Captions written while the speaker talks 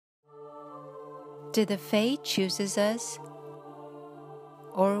Did the fate chooses us,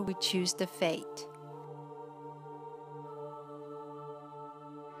 or we choose the fate?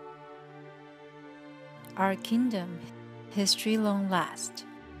 Our kingdom, history long last,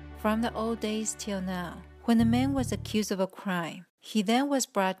 from the old days till now. When a man was accused of a crime, he then was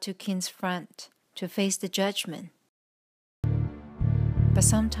brought to king's front to face the judgment. But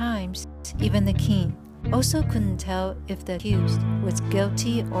sometimes, even the king also couldn't tell if the accused was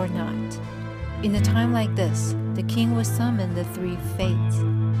guilty or not. In a time like this, the king would summon the three fates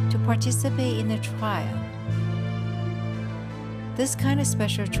to participate in a trial. This kind of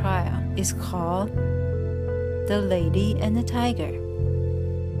special trial is called The Lady and the Tiger.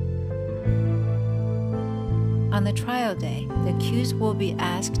 On the trial day, the accused will be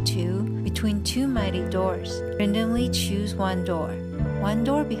asked to, between two mighty doors, randomly choose one door. One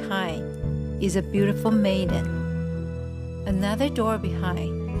door behind is a beautiful maiden. Another door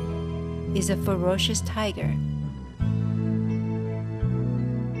behind is a ferocious tiger.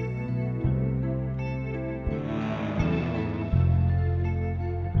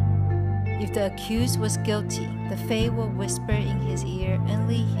 If the accused was guilty, the fae will whisper in his ear and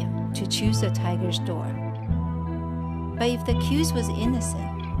lead him to choose the tiger's door. But if the accused was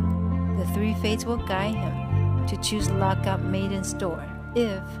innocent, the three fates will guide him to choose lock-up maiden's door.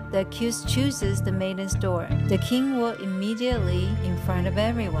 If the accused chooses the maiden's door, the king will immediately, in front of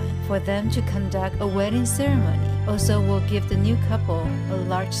everyone, for them to conduct a wedding ceremony. Also will give the new couple a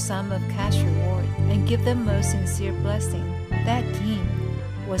large sum of cash reward and give them most sincere blessing. That king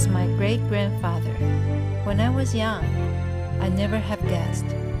was my great-grandfather. When I was young, I never have guessed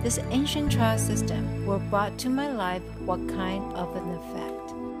this ancient trial system will brought to my life what kind of an effect.